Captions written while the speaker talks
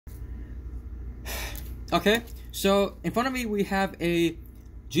Okay, so in front of me we have a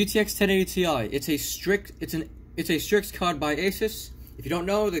GTX 1080 Ti. It's a Strix card by Asus. If you don't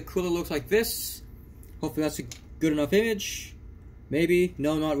know, the cooler looks like this. Hopefully that's a good enough image. Maybe.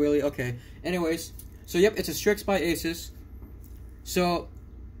 No, not really. Okay. Anyways, so yep, it's a Strix by Asus. So,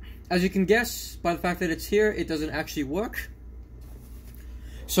 as you can guess by the fact that it's here, it doesn't actually work.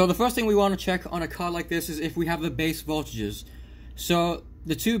 So the first thing we want to check on a card like this is if we have the base voltages. So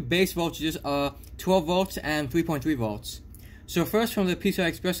the two base voltages are 12 volts and 3.3 volts. So first, from the PCI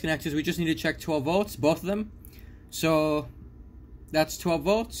Express connectors, we just need to check 12 volts, both of them. So that's 12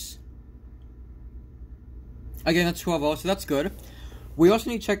 volts. Again, that's 12 volts, so that's good. We also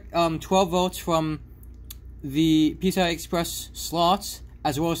need to check 12 volts from the PCI Express slots,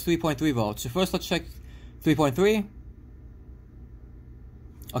 as well as 3.3 volts. So first, let's check 3.3.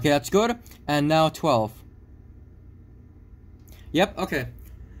 Okay, that's good. And now 12. Yep, okay.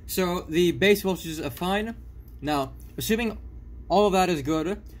 So the base voltages are fine. Now, assuming all of that is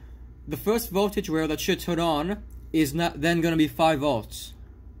good, the first voltage rail that should turn on is not then going to be 5 volts.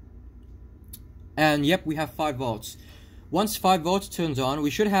 And yep, we have 5 volts. Once 5 volts turns on, we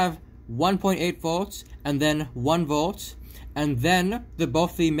should have 1.8 volts and then 1 volt. And then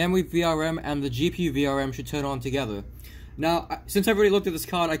both the memory VRM and the GPU VRM should turn on together. Now, since I've already looked at this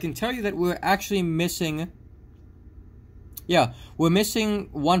card, I can tell you that we're actually missing... Yeah, we're missing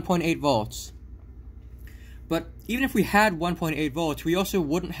 1.8 volts. But even if we had 1.8 volts, we also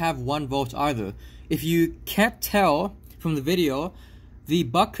wouldn't have 1 volt either. If you can't tell from the video, the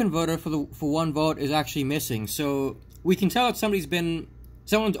buck converter for 1 volt is actually missing. So we can tell that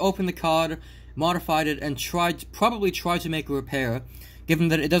someone's opened the card, modified it, and probably tried to make a repair, given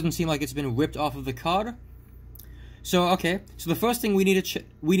that it doesn't seem like it's been ripped off of the card. So okay, so the first thing we need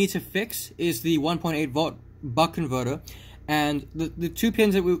to fix is the 1.8 volt buck converter, and the two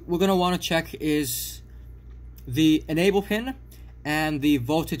pins that we're going to want to check is the enable pin and the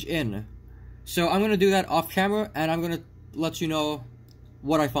voltage in. So I'm going to do that off camera, and I'm going to let you know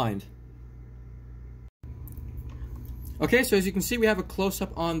what I find. Okay, so as you can see, we have a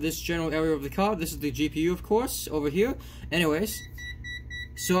close-up on this general area of the card. This is the GPU, of course, over here. Anyways,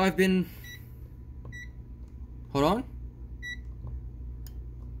 so I've been... Hold on.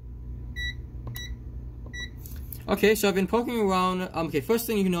 Okay, so I've been poking around. Okay, first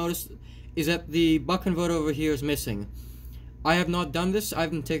thing you notice is that the buck converter over here is missing. I have not done this. I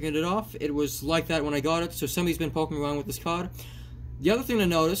haven't taken it off. It was like that when I got it, so somebody's been poking around with this card. The other thing to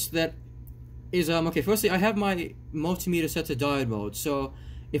notice that is, okay, firstly, I have my multimeter set to diode mode, so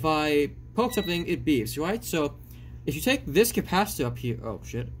if I poke something, it beeps, right? So if you take this capacitor up here, oh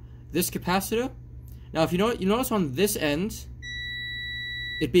shit, this capacitor, now if you notice on this end,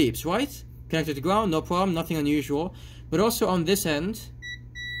 it beeps, right? Connected to ground, no problem, nothing unusual. But also on this end,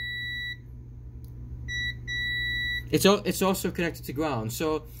 it's also connected to ground.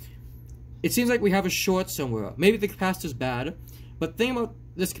 So it seems like we have a short somewhere. Maybe the capacitor's bad, but the thing about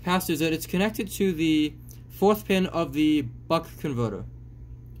this capacitor is that it's connected to the 4th pin of the buck converter,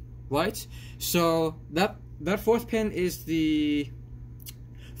 right? So that 4th pin is the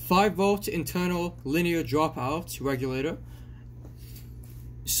 5 volt internal linear dropout regulator.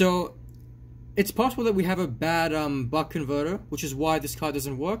 So it's possible that we have a bad buck converter, which is why this card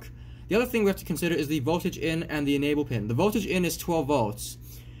doesn't work. The other thing we have to consider is the voltage in and the enable pin. The voltage in is 12 volts,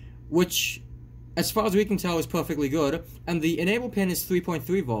 which, as far as we can tell, is perfectly good, and the enable pin is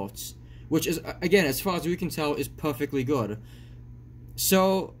 3.3 volts, which is, again, as far as we can tell, is perfectly good.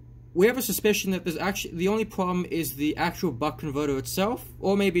 So we have a suspicion that there's actually the only problem is the actual buck converter itself,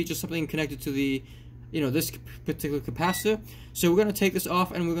 or maybe just something connected to the, this particular capacitor. So we're going to take this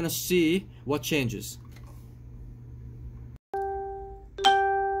off and we're going to see what changes.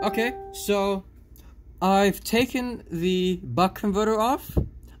 Okay, so I've taken the buck converter off,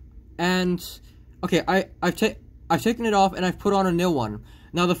 and okay, I've taken it off and I've put on a new one.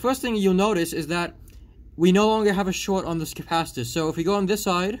 Now the first thing you'll notice is that we no longer have a short on this capacitor. So if we go on this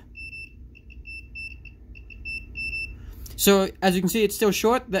side, so as you can see, it's still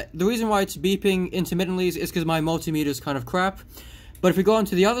short. The reason why it's beeping intermittently is because my multimeter is kind of crap. But if we go on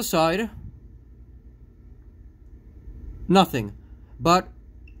to the other side, nothing. But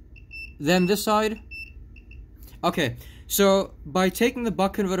then this side, okay. So by taking the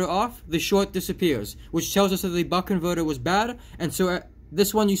buck converter off, the short disappears, which tells us that the buck converter was bad. And so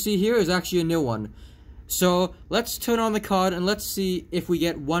this one you see here is actually a new one. So let's turn on the card and let's see if we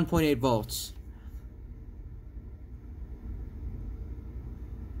get 1.8 volts.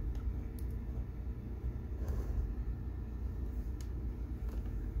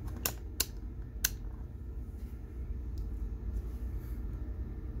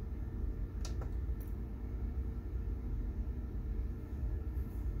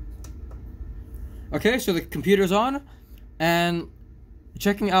 Okay, so the computer's on, and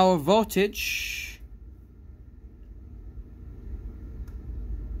checking our voltage.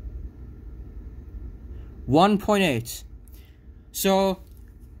 1.8. So,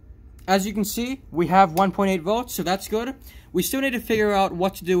 as you can see, we have 1.8 volts, so that's good. We still need to figure out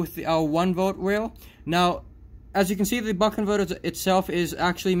what to do with our 1 volt rail. Now, as you can see, the buck converter itself is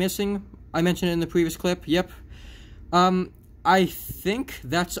actually missing. I mentioned it in the previous clip. Yep. I think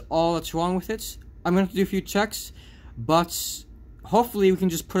that's all that's wrong with it. I'm going to have to do a few checks, but hopefully we can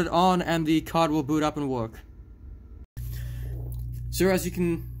just put it on and the card will boot up and work. So as you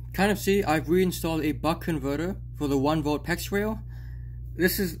can kind of see, I've reinstalled a buck converter for the 1 volt PEX rail.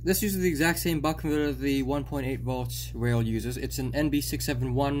 This uses the exact same buck converter the 1.8 volts rail uses. It's an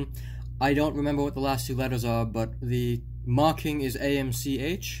NB671. I don't remember what the last 2 letters are, but the marking is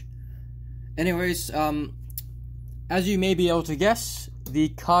AMCH. Anyways, as you may be able to guess, the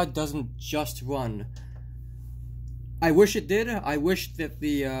card doesn't just run. I wish it did. I wish that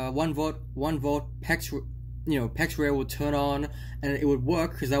the 1 volt PEX, PEX rail would turn on and it would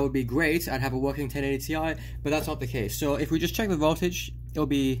work, because that would be great. I'd have a working 1080 Ti, but that's not the case. So if we just check the voltage, it'll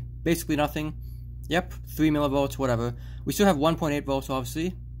be basically nothing. Yep, 3 millivolts, whatever. We still have 1.8 volts,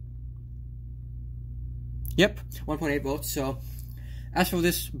 obviously. Yep, 1.8 volts. So as for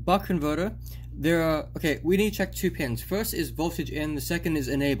this buck converter, we need to check 2 pins. First is voltage in, the second is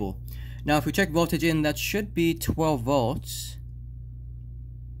enable. Now if we check voltage in, that should be 12 volts.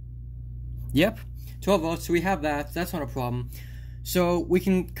 Yep, 12 volts, so we have that. That's not a problem. So we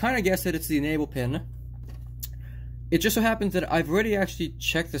can kind of guess that it's the enable pin. It just so happens that I've already actually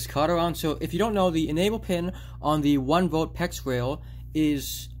checked this card around. So if you don't know, the enable pin on the 1 volt PEX rail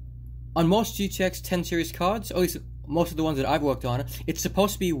is, on most GTX 10 series cards, or at least most of the ones that I've worked on, it's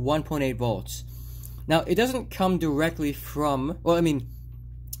supposed to be 1.8 volts. Now, it doesn't come directly from,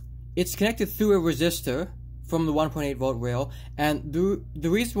 it's connected through a resistor from the 1.8 volt rail, and the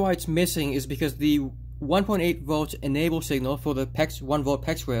reason why it's missing is because the 1.8 volt enable signal for the 1 volt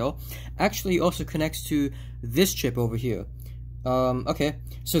PEX rail actually also connects to this chip over here. Okay,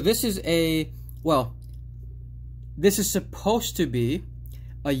 so this is this is supposed to be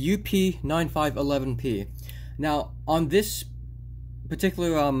a UP9511P. Now, on this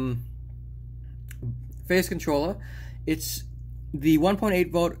particular phase controller, it's the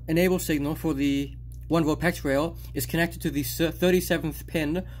 1.8 volt enable signal for the 1 volt PEX rail is connected to the 37th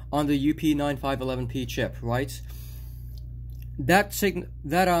pin on the UP9511P chip, right? That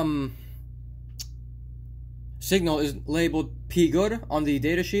signal is labeled P good on the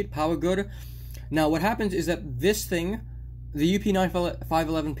datasheet, power good. Now what happens is that this thing, the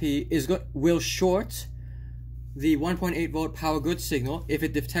UP9511P, will short the 1.8 volt power good signal if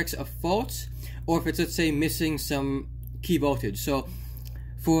it detects a fault, or if it's, let's say, missing some key voltage. So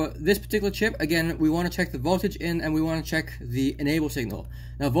for this particular chip, again, we want to check the voltage in and we want to check the enable signal.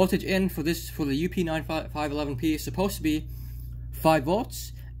 Now voltage in for the UP9511P is supposed to be 5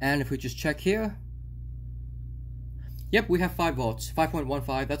 volts, and if we just check here, yep, we have 5 volts,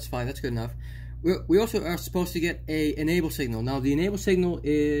 5.15, that's fine, that's good enough. We also are supposed to get a enable signal. Now the enable signal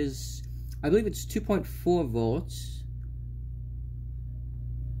is, I believe it's 2.4 volts.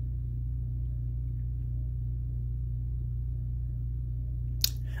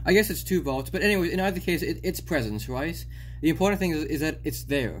 I guess it's 2 volts, but anyway, in either case, it's present, right? The important thing is that it's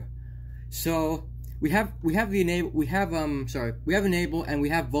there. So we have enable and we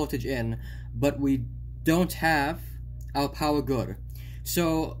have voltage in, but we don't have our power good.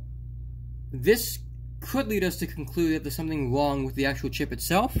 So this could lead us to conclude that there's something wrong with the actual chip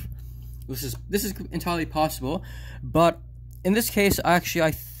itself. This is entirely possible, but in this case, actually,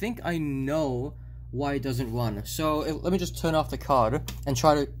 I think I know why it doesn't run. So let me just turn off the card and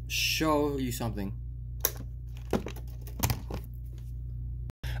try to show you something.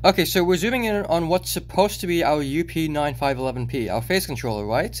 Okay, so we're zooming in on what's supposed to be our UP9511P, our phase controller,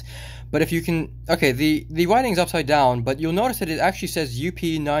 right? But if you can, okay, the writing's upside down, but you'll notice that it actually says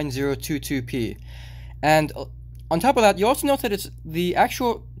UP9022P. And on top of that, you also note that the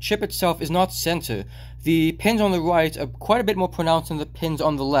actual chip itself is not center. The pins on the right are quite a bit more pronounced than the pins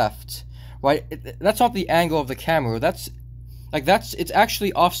on the left. Right, that's not the angle of the camera. It's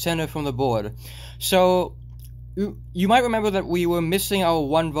actually off center from the board. So you might remember that we were missing our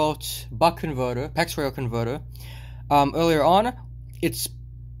 1 volt buck converter, PEX rail converter, earlier on. It's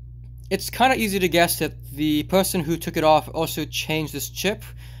kind of easy to guess that the person who took it off also changed this chip.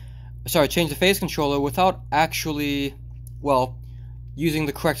 Changed the phase controller without actually, using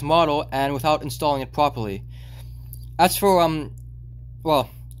the correct model and without installing it properly. As for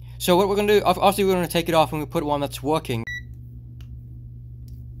so what we're going to do, obviously we're going to take it off and we put one that's working.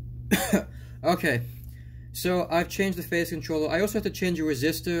 Okay, so I've changed the phase controller. I also have to change a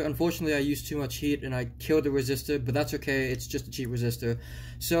resistor. Unfortunately, I used too much heat and I killed the resistor, but that's okay. It's just a cheap resistor.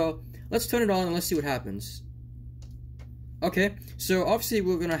 So let's turn it on and let's see what happens. Okay, so obviously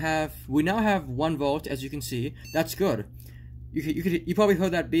we now have 1 volt, as you can see. That's good. You probably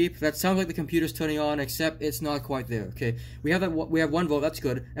heard that beep. That sounds like the computer's turning on, except it's not quite there. Okay, we have 1 volt. That's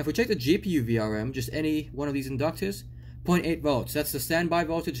good. And if we check the GPU VRM, just any one of these inductors, 0.8 volts. That's the standby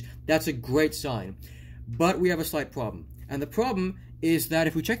voltage. That's a great sign. But we have a slight problem. And the problem is that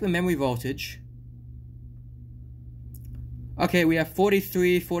if we check the memory voltage, okay, we have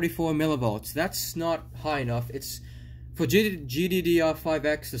 44 millivolts. That's not high enough. It's for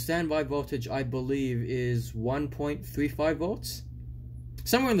GDDR5X, the standby voltage, I believe, is 1.35 volts.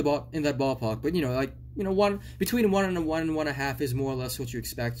 Somewhere in that ballpark. But between 1 and 1.5 is more or less what you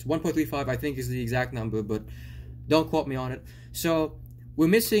expect. 1.35, I think, is the exact number, but don't quote me on it. So we're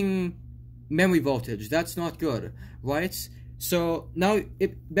missing memory voltage. That's not good, right? So now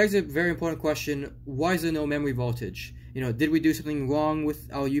it begs a very important question: why is there no memory voltage? Did we do something wrong with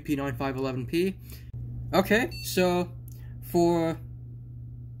our UP9511P? Okay, so you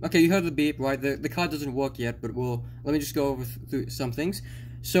heard the beep, right? The card doesn't work yet, but let me just go over through some things.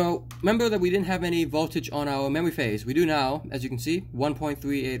 So remember that we didn't have any voltage on our memory phase. We do now, as you can see,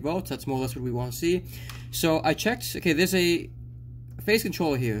 1.38 volts. That's more or less what we want to see. So I checked. Okay, there's a phase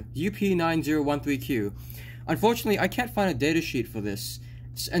controller here, UP9013Q. Unfortunately, I can't find a datasheet for this,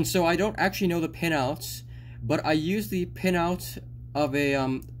 and so I don't actually know the pinouts. But I use the pinout of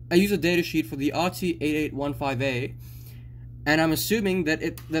I use a datasheet for the RT8815A, and I'm assuming that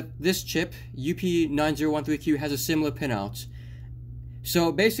this chip, UP9013Q, has a similar pinout.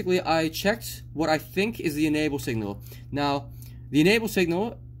 So basically, I checked what I think is the enable signal. Now, the enable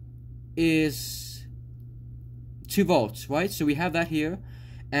signal is 2 volts, right? So we have that here,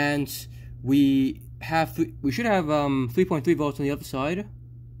 and we should have 3.3 volts on the other side.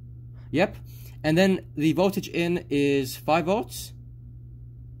 Yep. And then the voltage in is 5 volts.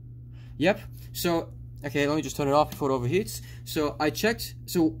 Yep. So, okay, let me just turn it off before it overheats. So I checked.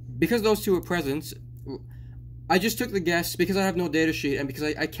 So because those two are present, I just took the guess, because I have no data sheet and because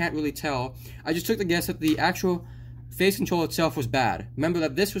I can't really tell, I just took the guess that the actual phase control itself was bad. Remember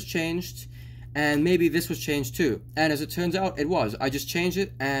that this was changed, and maybe this was changed too. And as it turns out, it was. I just changed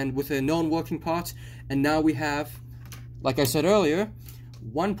it, and with a known working part, and now we have, like I said earlier,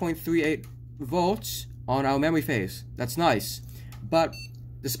 1.38 volts on our memory phase. That's nice. But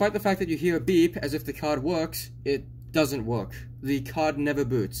despite the fact that you hear a beep as if the card works, it doesn't work. The card never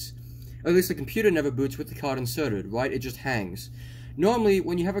boots. Or at least the computer never boots with the card inserted, right? It just hangs. Normally,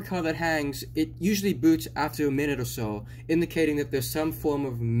 when you have a card that hangs, it usually boots after a minute or so, indicating that there's some form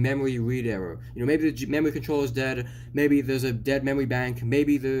of memory read error. Maybe the memory controller is dead, maybe there's a dead memory bank,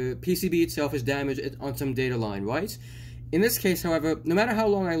 maybe the PCB itself is damaged on some data line, right? In this case, however, no matter how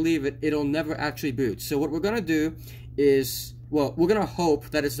long I leave it, it'll never actually boot. So what we're going to do is, well, we're going to hope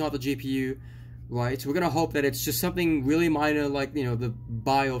that it's not the GPU, right? We're going to hope that it's just something really minor like, the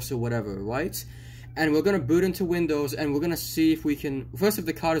BIOS or whatever, right? And we're going to boot into Windows, and we're going to see if we can, first if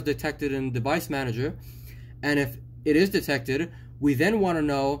the card is detected in Device Manager, and if it is detected, we then want to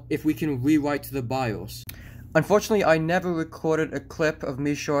know if we can rewrite to the BIOS. Unfortunately, I never recorded a clip of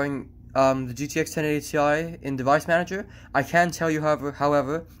me showing the GTX 1080 Ti in Device Manager. I can tell you,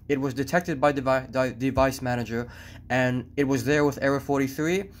 however, it was detected by Device Manager, and it was there with error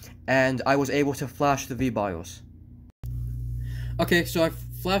 43, and I was able to flash the VBIOS. Okay, so I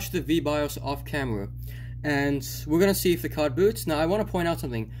flashed the VBIOS off camera, and we're gonna see if the card boots. Now, I want to point out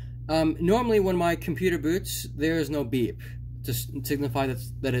something. Normally, when my computer boots, there is no beep to signify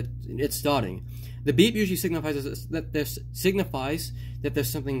that it's starting. The beep usually signifies that there's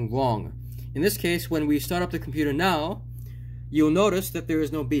something wrong. In this case, when we start up the computer now, you'll notice that there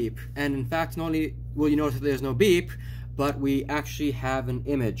is no beep. And in fact, not only will you notice that there's no beep, but we actually have an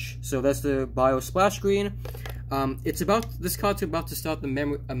image. So that's the BIOS splash screen. This card's about to start a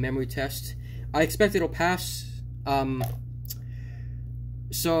memory test. I expect it'll pass.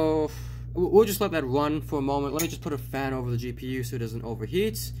 So we'll just let that run for a moment. Let me just put a fan over the GPU so it doesn't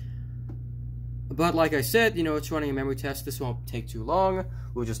overheat. But like I said, it's running a memory test. This won't take too long.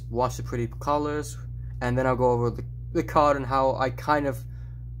 We'll just watch the pretty colors, and then I'll go over the card and how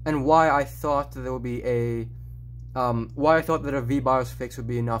and why I thought that there would be why I thought that a VBIOS fix would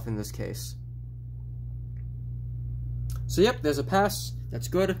be enough in this case. So yep, there's a pass. That's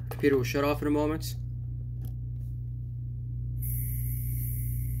good. Computer will shut off in a moment.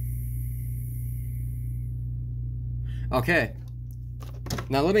 Okay.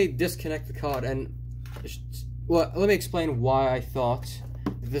 Now let me disconnect the card and, well, let me explain why I thought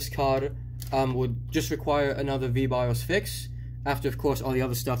this card would just require another VBIOS fix. After, of course, all the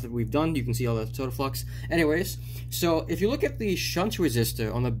other stuff that we've done, you can see all the total flux. Anyways, so if you look at the shunt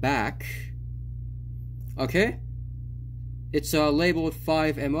resistor on the back, okay, it's labeled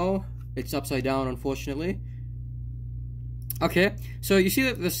 5MO. It's upside down, unfortunately. Okay, so you see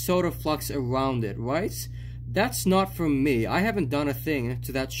that there's total flux around it, right? That's not from me. I haven't done a thing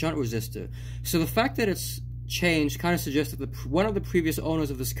to that shunt resistor. So the fact that it's changed kind of suggests that one of the previous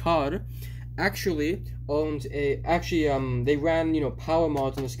owners of this card actually owned they ran, you know, power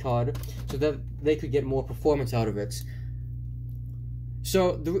mods on this card so that they could get more performance out of it.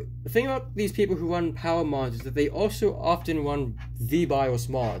 So the thing about these people who run power mods is that they also often run VBIOS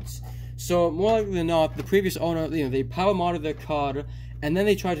mods. So more likely than not, the previous owner, you know, they power modded their card and then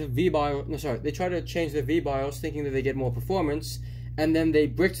they tried to they tried to change their VBIOS thinking that they get more performance, and then they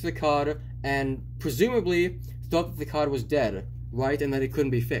bricked the card and presumably thought that the card was dead, right, and that it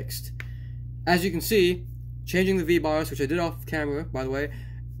couldn't be fixed. As you can see, changing the VBIOS, which I did off camera, by the way,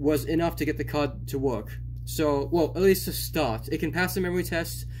 was enough to get the card to work. So, well, at least to start. It can pass the memory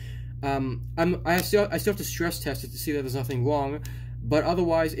test. I still have to stress test it to see that there's nothing wrong, but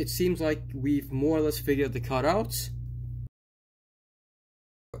otherwise, it seems like we've more or less figured the card out.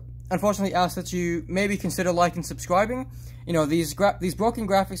 Unfortunately, ask that you maybe consider liking and subscribing. You know, these broken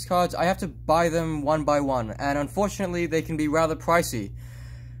graphics cards, I have to buy them one by one, and unfortunately, they can be rather pricey.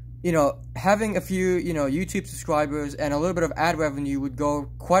 You know, having a few, you know, YouTube subscribers and a little bit of ad revenue would go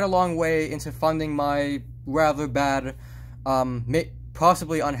quite a long way into funding my rather bad,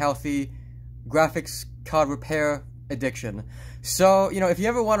 possibly unhealthy graphics card repair addiction. So, you know, if you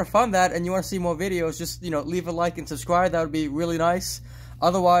ever want to fund that and you want to see more videos, just, you know, leave a like and subscribe. That would be really nice.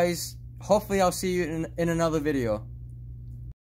 Otherwise, hopefully I'll see you in another video.